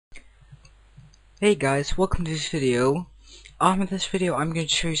Hey guys, welcome to this video. In this video I'm going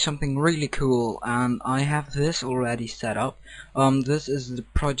to show you something really cool, and I have this already set up. This is the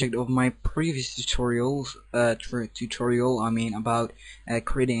project of my previous tutorials, about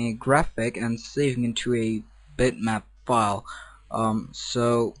creating a graphic and saving into a bitmap file. In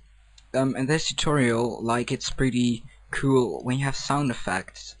this tutorial, like, it's pretty cool when you have sound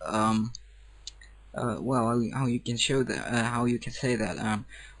effects. How you can show that, how you can say that,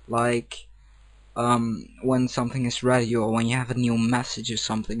 like when something is ready, or when you have a new message or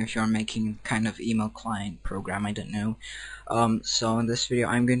something, if you're making kind of email client program, I don't know. So in this video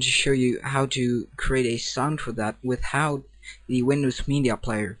I'm going to show you how to create a sound for that without the Windows Media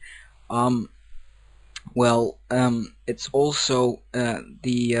Player. It's also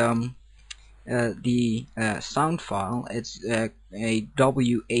the sound file. It's a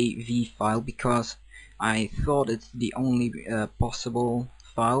WAV file because I thought it's the only possible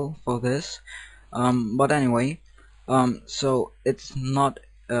file for this. But anyway, so it's not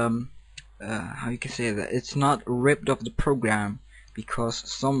how you can say that, it's not ripped off the program, because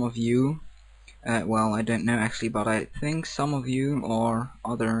some of you, well, I don't know actually, but I think some of you or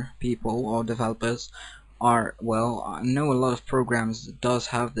other people or developers are, well, I know a lot of programs that does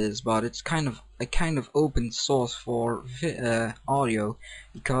have this, but it's kind of a open source for audio,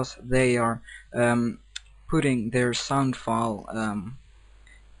 because they are putting their sound file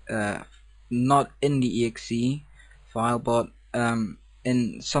uh, not in the exe file, but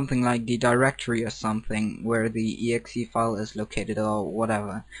in something like the directory or something where the exe file is located or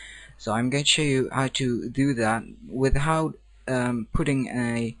whatever. So I'm going to show you how to do that without putting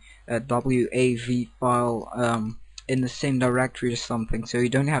a WAV file in the same directory or something, so you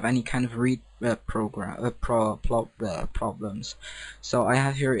don't have any kind of read problems. So I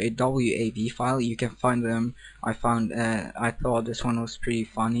have here a WAV file. You can find them. I thought this one was pretty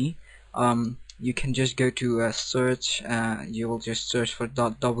funny. You can just go to search. You will just search for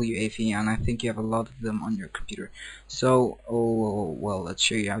 .wav, and I think you have a lot of them on your computer. So, let's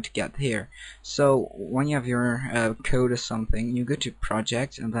show you how to get here. So when you have your code or something, you go to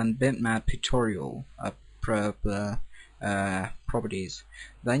project and then bitmap tutorial properties.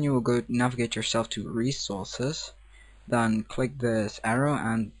 Then you will go navigate yourself to resources. Then click this arrow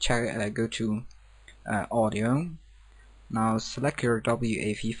and go to audio. Now select your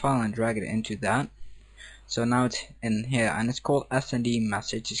WAV file and drag it into that. So now it's in here, and it's called SND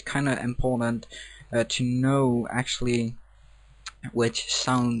message. It's kind of important to know actually which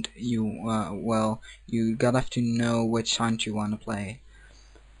sound you you gotta have to know which sound you want to play.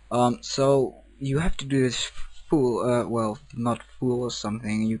 So you have to do this not full or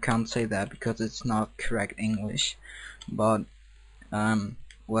something. You can't say that because it's not correct English, but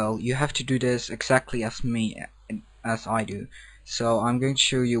you have to do this exactly as I do. So I'm going to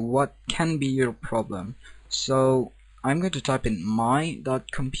show you what can be your problem. So I'm going to type in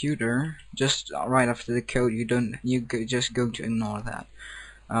my.computer just right after the code. Just going to ignore that.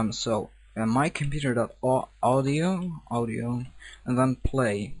 mycomputer.audio and then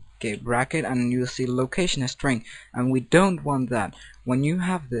play. Okay, bracket, and you'll see location as string, and we don't want that. When you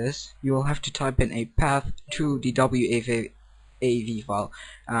have this, you will have to type in a path to the WAV file,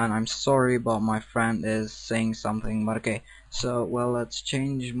 and I'm sorry, but my friend is saying something, but okay. So let's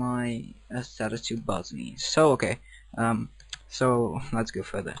change my status to Buzzy. So so let's go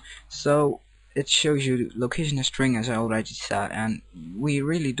further. So it shows you location as string, as I already said, and we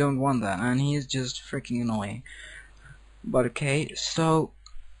really don't want that, and he is just freaking annoying. But okay, so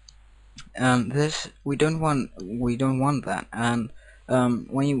this we don't want that. And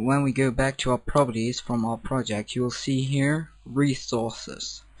when we go back to our properties from our project, you will see here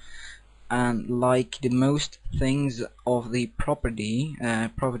resources, and like the most things of the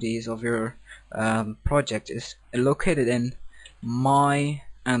properties of your project is located in my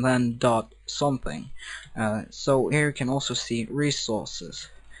and then dot something. So here you can also see resources.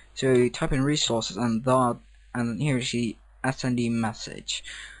 So you type in resources and dot, and here you see SND message,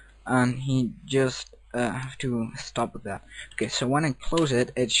 and he just have to stop with that. Okay, so when I close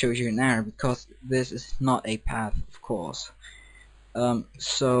it, it shows you an error because this is not a path, of course.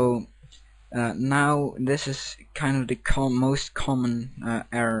 Now this is kind of the most common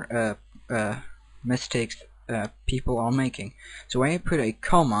error mistakes people are making. So when you put a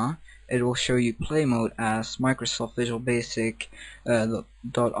comma, it will show you play mode as Microsoft Visual Basic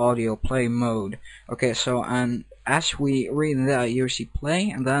 .audio play mode. Okay, so and as we read that, you see play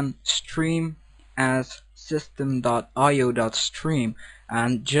and then stream as system.io.stream,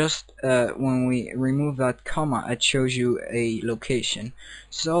 and just when we remove that comma, it shows you a location.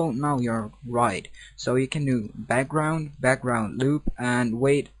 So now you're right. So you can do background loop and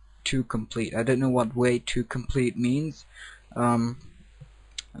wait to complete. I don't know what way to complete means.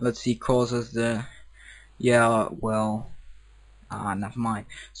 Let's see, causes the, yeah, well, never mind.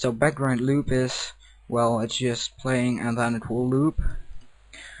 So background loop is, well, it's just playing and then it will loop,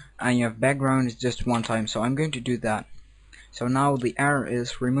 and your background is just one time. So I'm going to do that. So now the error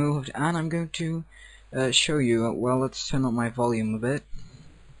is removed, and I'm going to show you. Well, let's turn up my volume a bit.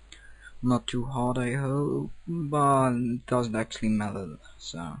 Not too hard, I hope, but it doesn't actually matter.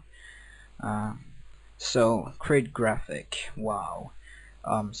 So create graphic. Wow.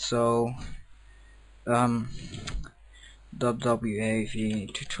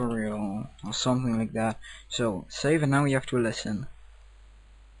 WAV tutorial or something like that. So save, and now you have to listen.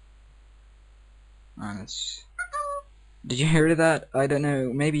 And it's, did you hear that? I don't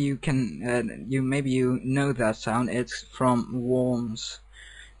know. Maybe you can. Maybe you know that sound. It's from Worms.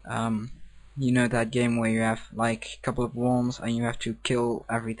 You know that game where you have like a couple of worms and you have to kill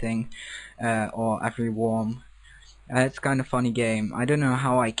everything, or every worm. It's kind of funny game. I don't know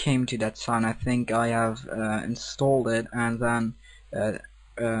how I came to that sound. I think I have installed it and then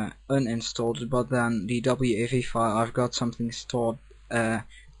uninstalled it, but then the WAV file, I've got something stored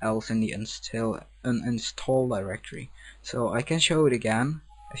else in the uninstall directory. So I can show it again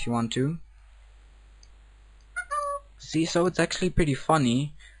if you want to. See, so it's actually pretty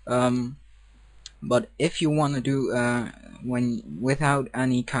funny. But if you want to do without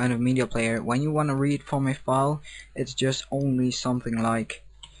any kind of media player, when you want to read from a file, it's just only something like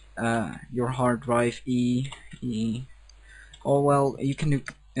your hard drive or well, you can do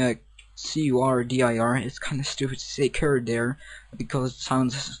CURDIR. It's kind of stupid to say curd there because it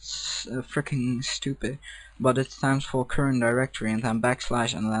sounds freaking stupid, but it stands for current directory, and then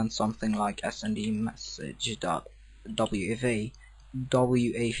backslash, and then something like snd message.wav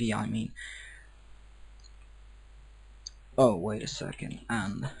I mean. Oh, wait a second,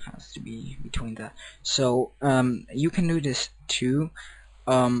 and has to be between that. So you can do this too.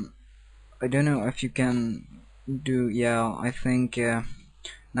 I don't know if you can do, yeah, I think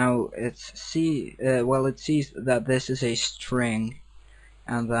now it's well, it sees that this is a string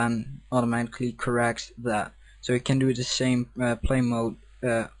and then automatically corrects that. So it can do the same play mode,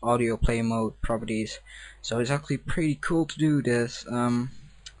 audio play mode properties. So it's actually pretty cool to do this.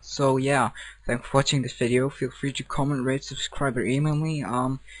 So yeah, thanks for watching this video. Feel free to comment, rate, subscribe, or email me.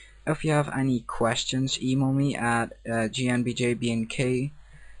 If you have any questions, email me at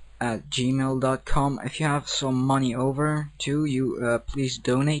gnbjbnk@gmail.com. If you have some money over too, you please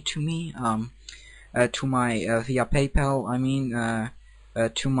donate to me. To my via PayPal. I mean,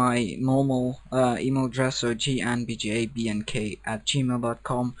 to my normal email address, so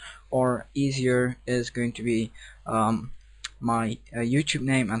gnbjbnk@gmail.com, or easier is going to be my YouTube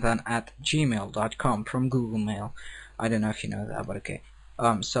name and then @gmail.com from Google Mail. I don't know if you know that, but okay.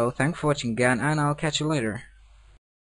 So thanks for watching again, and I'll catch you later.